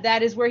 And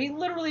that is where he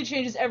literally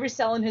changes every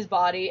cell in his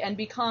body and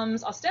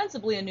becomes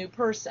ostensibly a new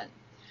person.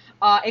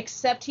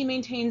 Except he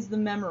maintains the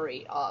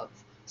memory of.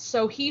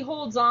 So he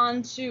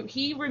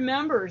he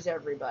remembers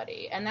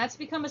everybody. And that's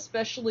become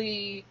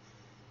especially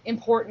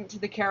important to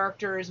the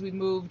character as we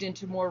moved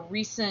into more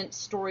recent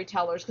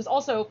storytellers. Because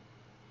also,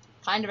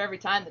 kind of every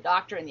time the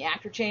Doctor and the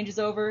actor changes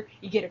over,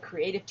 you get a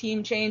creative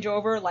team change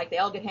over. Like, they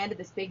all get handed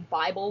this big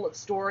Bible of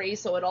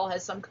stories, so it all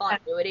has some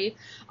continuity.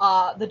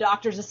 The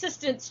Doctor's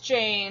assistants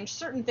change,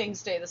 certain things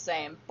stay the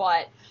same,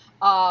 but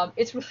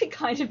it's really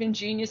kind of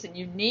ingenious and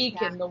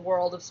unique in the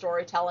world of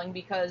storytelling,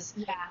 because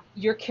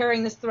you're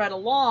carrying this thread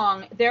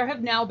along. There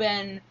have now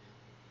been,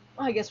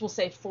 I guess we'll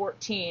say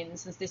 14,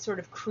 since they sort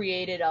of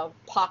created a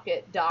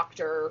pocket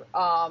Doctor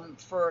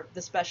for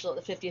the special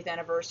at the 50th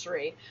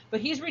anniversary.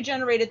 But he's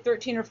regenerated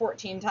 13 or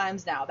 14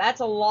 times now. That's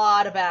a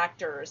lot of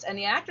actors. And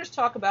the actors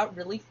talk about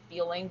really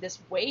feeling this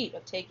weight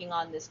of taking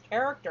on this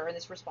character and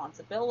this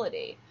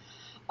responsibility.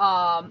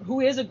 Who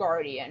is a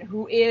guardian,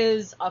 who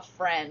is a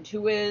friend,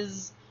 who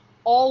is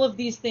all of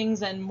these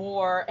things and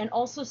more, and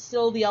also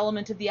still the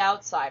element of the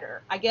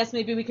outsider. I guess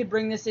maybe we could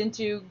bring this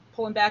into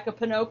pulling back a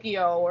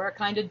Pinocchio or a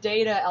kind of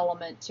Data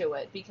element to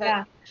it,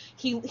 because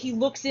he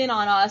looks in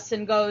on us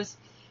and goes,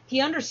 he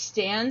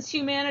understands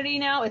humanity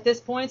now at this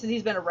point, since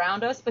he's been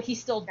around us, but he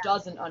still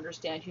doesn't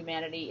understand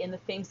humanity in the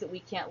things that we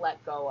can't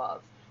let go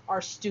of.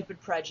 Our stupid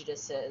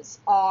prejudices,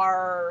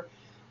 our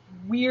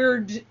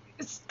weird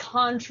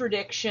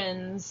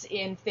contradictions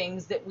in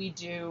things that we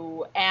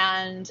do.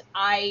 And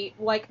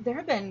there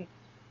have been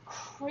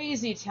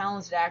crazy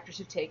talented actors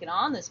who've taken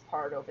on this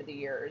part over the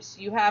years.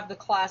 You have the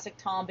classic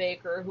Tom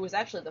Baker, who was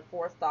actually the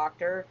fourth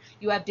Doctor.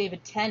 You have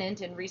David Tennant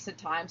in recent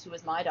times, who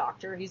was my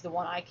Doctor. He's the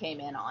one I came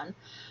in on.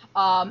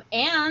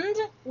 And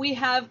we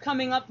have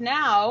coming up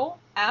now,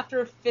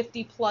 after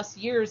 50 plus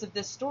years of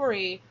this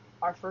story,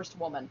 our first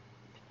woman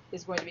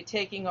is going to be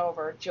taking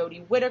over.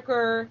 Jodie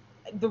Whittaker.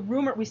 the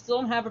rumor, we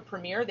still don't have a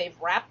premiere. They've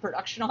wrapped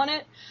production on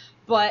it,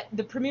 but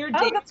the premiere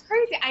date. Oh, that's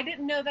crazy. I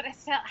didn't know that it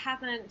still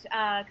hasn't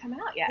come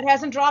out yet. It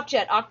hasn't dropped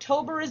yet.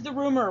 October is the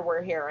rumor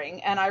we're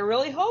hearing, and I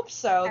really hope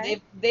so.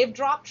 Okay. They've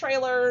dropped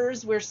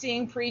trailers. We're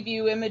seeing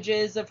preview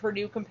images of her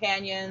new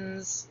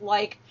companions.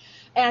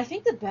 And I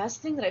think the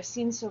best thing that I've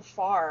seen so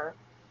far,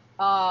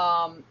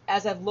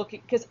 as I've looked,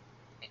 because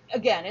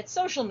again, it's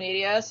social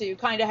media, so you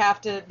kind of have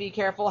to be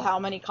careful how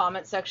many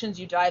comment sections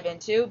you dive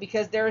into,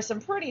 because there is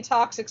some pretty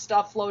toxic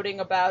stuff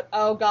floating about,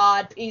 oh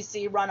God,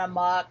 PC run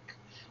amok.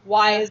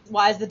 Why is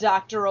the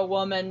doctor a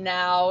woman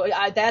now?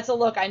 That's a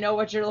look. I know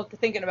what you're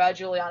thinking about,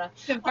 Juliana.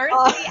 Diversity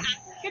out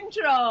of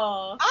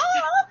control.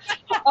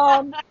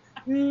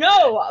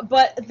 No,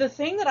 but the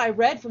thing that I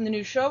read from the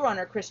new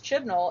showrunner, Chris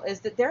Chibnall, is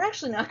that they're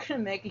actually not going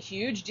to make a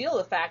huge deal of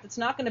the fact. It's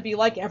not going to be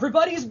like,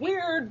 everybody's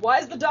weird. Why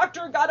has the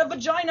doctor got a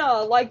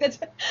vagina? Like, that's...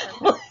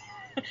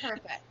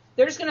 Perfect.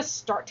 They're just going to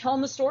start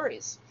telling the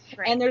stories.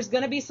 Right. And there's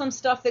going to be some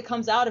stuff that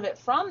comes out of it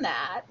from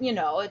that. You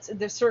know,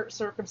 the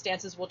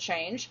circumstances will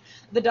change.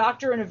 The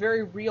doctor, in a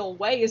very real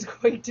way, is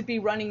going to be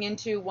running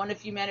into one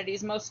of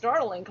humanity's most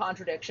startling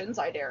contradictions,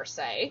 I dare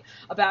say,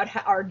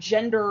 about our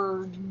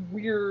gender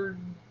weird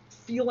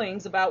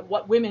feelings about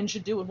what women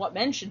should do and what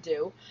men should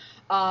do.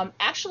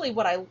 Actually,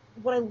 what I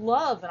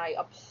love, and I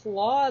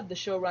applaud the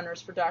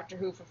showrunners for Doctor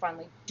Who for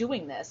finally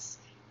doing this,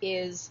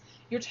 is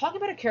you're talking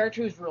about a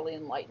character who's really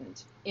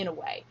enlightened, in a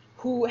way,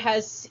 who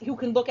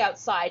can look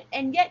outside,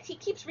 and yet he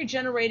keeps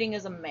regenerating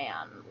as a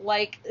man.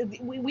 Like,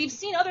 we've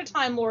seen other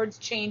Time Lords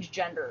change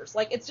genders.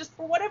 Like, it's just,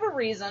 for whatever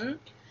reason,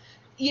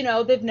 you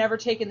know, they've never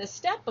taken this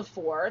step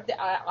before.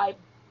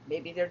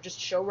 Maybe they're just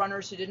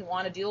showrunners who didn't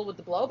want to deal with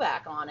the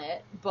blowback on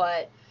it,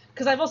 but...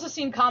 Because I've also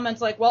seen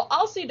comments like, well,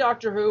 I'll see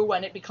Doctor Who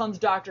when it becomes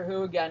Doctor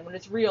Who again, when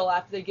it's real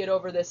after they get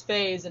over this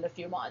phase in a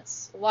few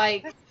months.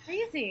 Like, that's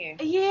crazy.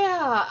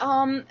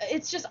 Yeah,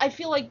 it's just, I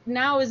feel like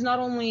now is not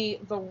only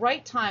the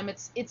right time,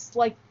 it's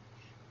like,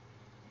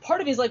 part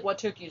of me is like, what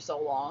took you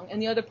so long?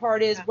 And the other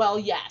part is, well,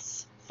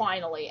 yes,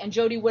 finally. And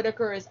Jodie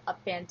Whittaker is a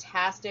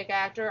fantastic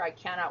actor. I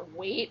cannot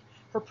wait.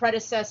 Her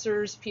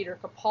predecessors, Peter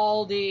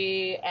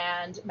Capaldi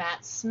and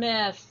Matt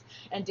Smith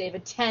and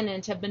David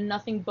Tennant, have been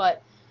nothing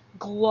but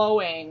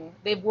glowing.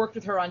 They've worked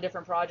with her on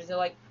different projects. They're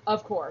like,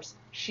 of course,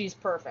 she's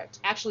perfect.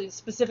 Actually,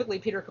 specifically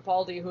Peter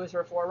Capaldi, who is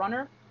her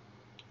forerunner,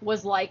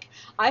 was like,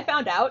 I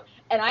found out,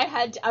 and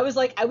I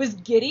was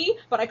giddy,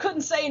 but I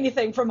couldn't say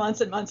anything for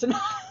months and months and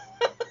months.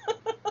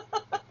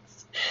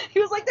 He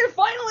was like, they're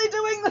finally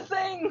doing the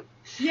thing.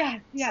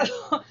 Yeah.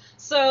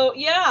 So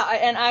yeah,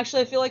 and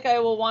actually I feel like I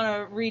will want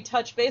to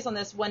retouch base on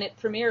this when it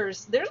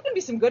premieres. There's going to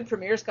be some good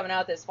premieres coming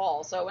out this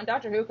fall, so when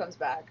Doctor Who comes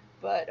back.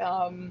 But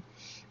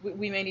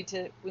we may need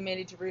to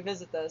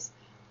revisit this.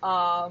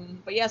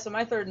 But yeah, so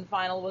my third and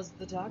final was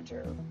The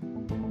Doctor.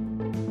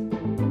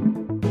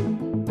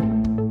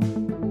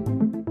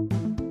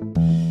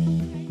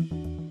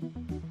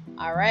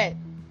 All right.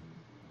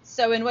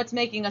 So in what's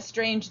making us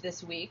strange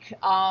this week,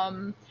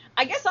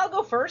 I guess I'll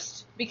go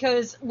first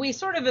because we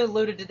sort of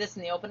alluded to this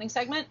in the opening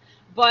segment,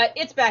 but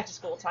it's back to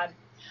school time.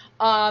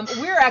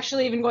 We're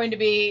actually even going to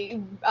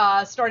be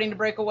starting to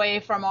break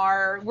away from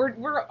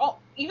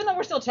even though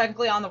we're still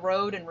technically on the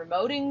road and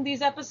remoting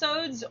these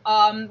episodes,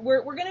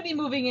 we're going to be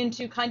moving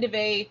into kind of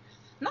I'm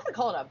not going to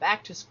call it a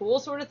back to school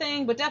sort of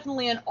thing, but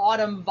definitely an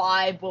autumn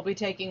vibe will be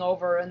taking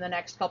over in the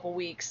next couple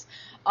weeks.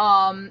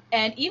 And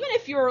even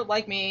if you're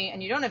like me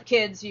and you don't have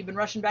kids, you've been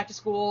rushing back to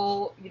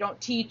school, you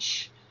don't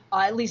teach,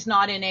 at least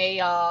not in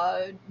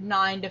a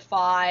 9 to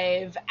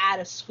 5 at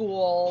a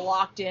school,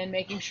 locked in,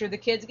 making sure the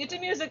kids get to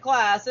music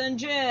class and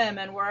gym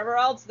and wherever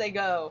else they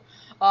go.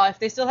 If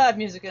they still have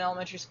music in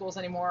elementary schools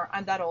anymore,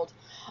 I'm that old.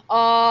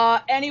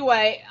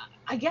 Anyway,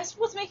 I guess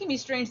what's making me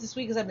strange this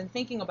week is I've been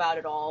thinking about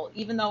it all,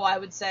 even though I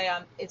would say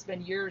it's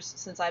been years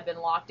since I've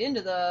been locked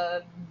into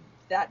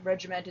that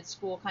regimented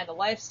school kind of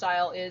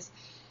lifestyle, is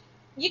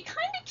you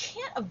kind of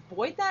can't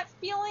avoid that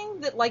feeling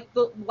that like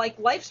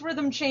life's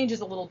rhythm changes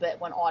a little bit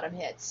when autumn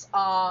hits.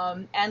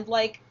 And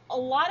like a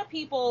lot of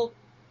people,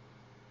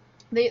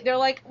 they're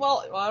like,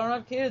 well, I don't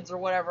have kids or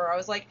whatever. I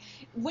was like,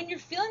 when you're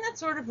feeling that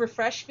sort of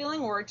refreshed feeling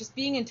or just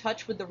being in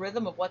touch with the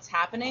rhythm of what's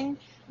happening,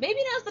 maybe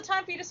now's the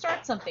time for you to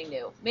start something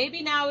new.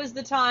 Maybe now is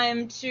the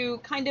time to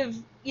kind of,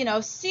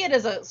 see it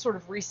as a sort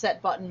of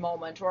reset button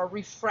moment or a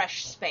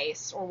refresh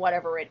space or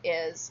whatever it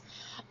is.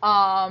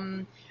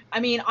 I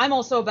mean, I'm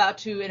also about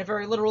to, in a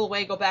very literal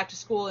way, go back to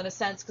school in a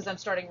sense because I'm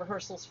starting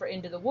rehearsals for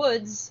Into the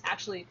Woods,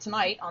 actually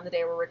tonight on the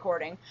day we're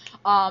recording.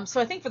 So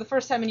I think for the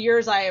first time in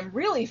years, I am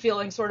really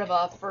feeling sort of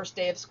a first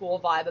day of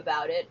school vibe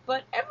about it.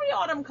 But every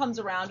autumn comes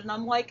around and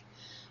I'm like,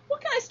 what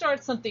can I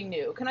start something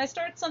new? Can I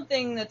start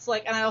something that's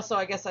like, and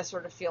I guess I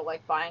sort of feel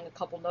like buying a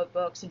couple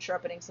notebooks and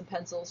sharpening some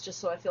pencils just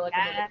so I feel like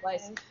I'm in a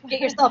place. Get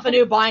yourself a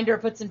new binder,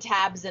 put some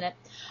tabs in it.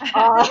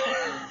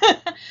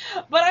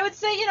 But I would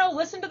say,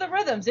 listen to the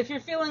rhythms. If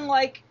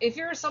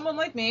you're someone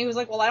like me who's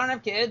like, well, I don't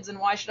have kids and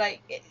why should I,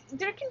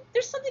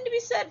 there's something to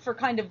be said for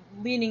kind of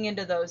leaning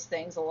into those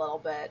things a little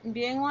bit and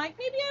being like,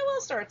 maybe I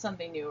will start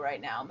something new right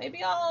now.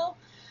 Maybe I'll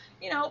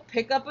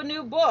pick up a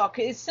new book.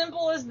 As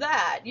simple as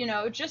that.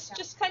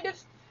 Just kind of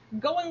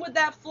going with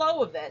that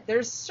flow of it.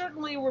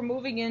 We're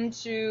moving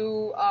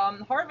into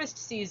harvest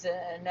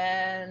season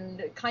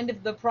and kind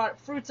of the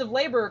fruits of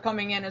labor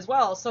coming in as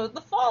well. So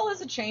the fall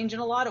is a change in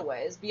a lot of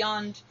ways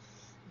beyond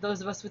those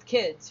of us with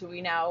kids who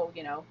we now,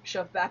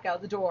 shove back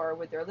out the door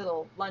with their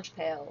little lunch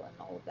pail and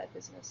all of that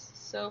business.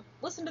 So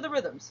listen to the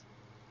rhythms.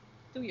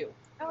 Do you?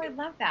 Oh, I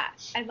love that.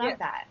 I love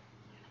that.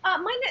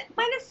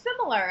 Mine is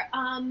similar.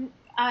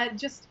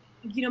 Just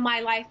my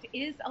life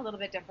is a little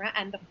bit different,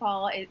 and the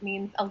fall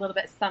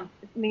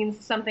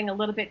means something a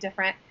little bit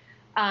different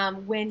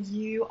when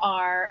you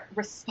are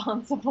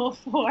responsible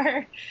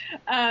for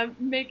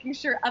making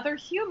sure other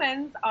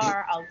humans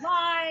are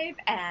alive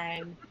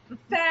and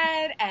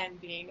fed and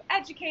being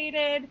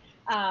educated.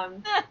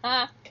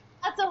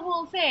 That's a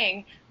whole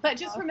thing. But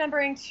just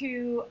remembering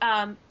to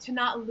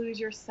not lose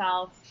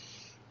yourself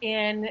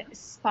in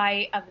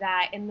spite of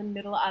that, in the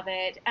middle of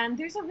it. And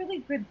there's a really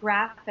good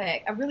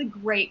graphic, a really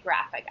great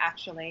graphic,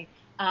 actually,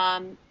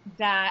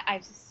 that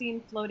I've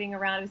seen floating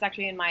around. It was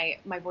actually in my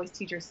voice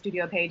teacher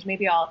studio page.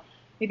 Maybe I'll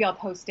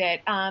post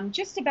it.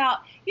 Just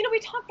about, we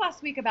talked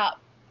last week about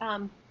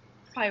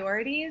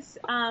priorities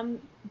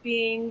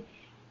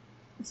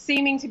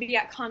seeming to be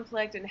at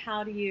conflict, and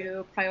how do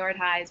you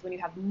prioritize when you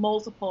have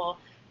multiple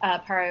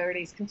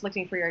priorities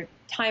conflicting for your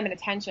time and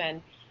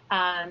attention.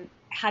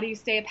 How do you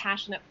stay a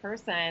passionate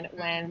person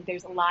when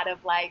there's a lot of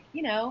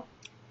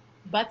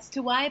butts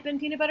to wipe and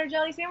peanut butter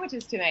jelly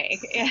sandwiches to make?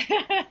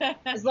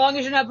 As long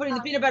as you're not putting the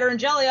peanut butter and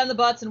jelly on the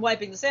butts and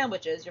wiping the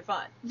sandwiches, you're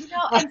fine.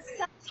 And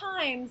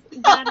sometimes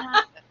that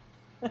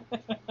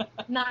happens.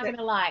 Not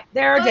gonna lie.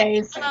 There are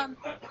days.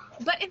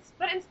 But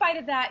in spite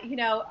of that,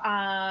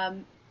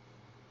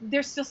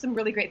 there's still some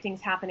really great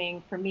things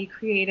happening for me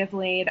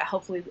creatively that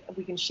hopefully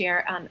we can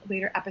share on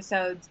later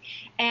episodes.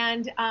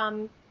 And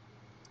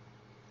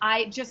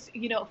I just,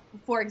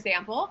 for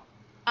example,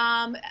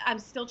 I'm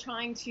still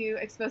trying to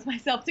expose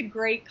myself to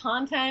great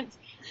content.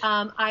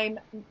 I'm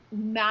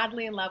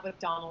madly in love with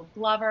Donald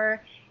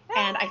Glover,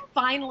 and I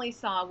finally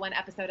saw one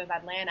episode of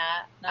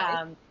Atlanta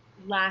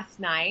last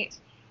night,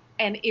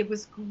 and it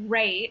was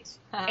great,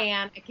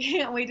 and I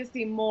can't wait to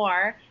see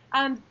more.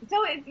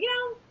 So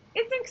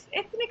it's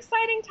an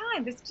exciting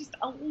time. There's just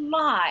a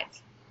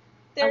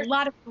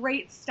lot of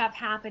great stuff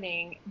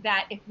happening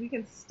that if we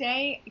can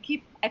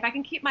if I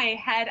can keep my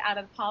head out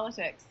of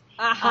politics,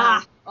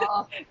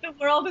 the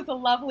world is a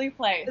lovely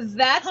place. And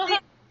that's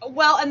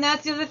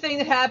the other thing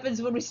that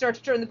happens when we start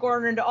to turn the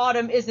corner into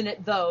autumn, isn't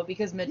it, though,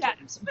 because midterms.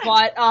 Yes.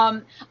 But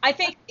I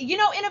think, in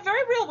a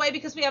very real way,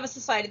 because we have a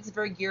society that's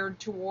very geared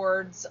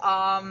towards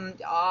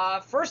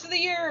first of the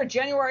year,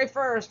 January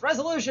 1st,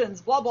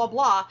 resolutions, blah, blah,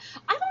 blah.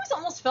 I've always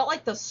almost felt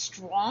like the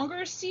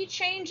stronger sea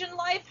change in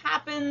life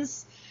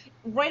happens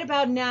right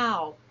about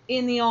now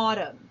in the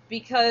autumn,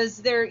 because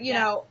they're,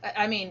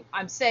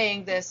 I'm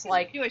saying this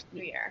like Jewish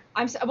New Year.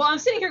 I'm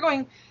sitting here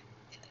going,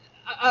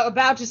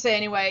 about to say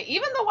anyway,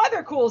 even the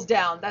weather cools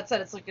down. That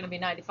said, it's going to be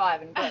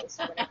 95 and gross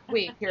for next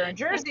week here in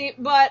Jersey,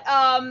 but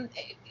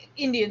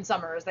Indian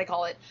summer, as they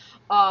call it.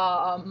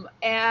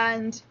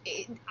 I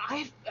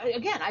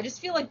just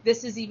feel like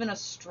this is even a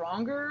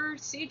stronger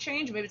sea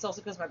change. Maybe it's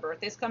also because my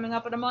birthday's coming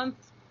up in a month.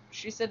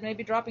 She said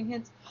maybe dropping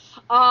hints.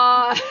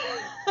 But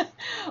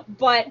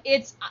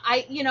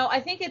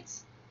I think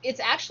it's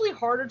actually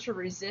harder to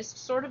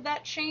resist sort of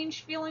that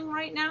change feeling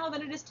right now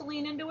than it is to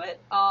lean into it.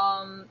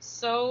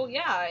 So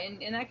yeah,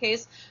 in that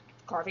case,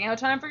 carving out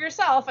time for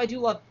yourself. I do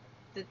love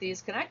that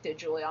these connected,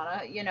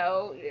 Juliana.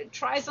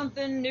 Try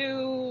something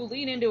new,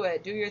 lean into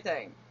it, do your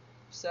thing.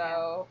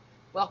 So,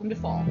 welcome to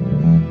fall.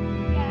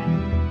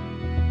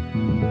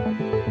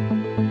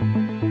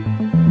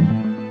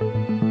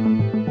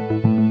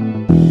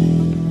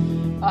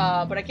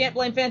 But I can't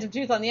blame Phantom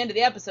Tooth on the end of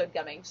the episode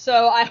coming.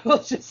 So I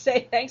will just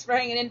say thanks for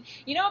hanging in.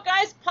 You know what,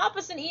 guys? Pop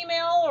us an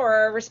email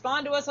or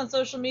respond to us on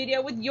social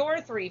media with your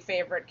 3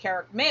 favorite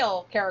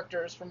male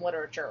characters from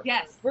literature.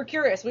 Yes. We're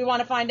curious. We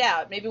want to find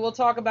out. Maybe we'll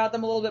talk about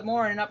them a little bit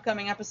more in an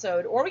upcoming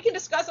episode. Or we can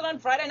discuss it on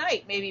Friday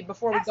night, maybe,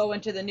 before we go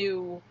into the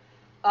new...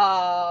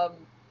 No,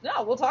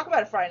 we'll talk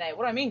about it Friday night.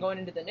 What do I mean going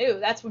into the new?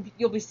 That's when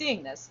you'll be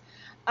seeing this.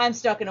 I'm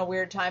stuck in a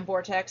weird time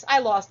vortex. I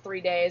lost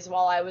 3 days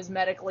while I was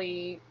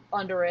medically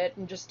under it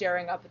and just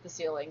staring up at the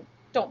ceiling.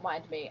 Don't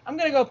mind me. I'm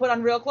going to go put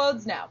on real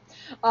clothes now.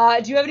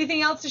 Do you have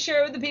anything else to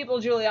share with the people,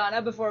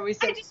 Juliana, before we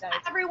say I just want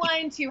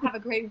everyone to have a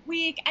great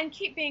week and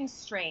keep being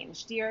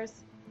strange, dears.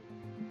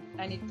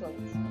 I need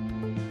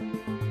clothes.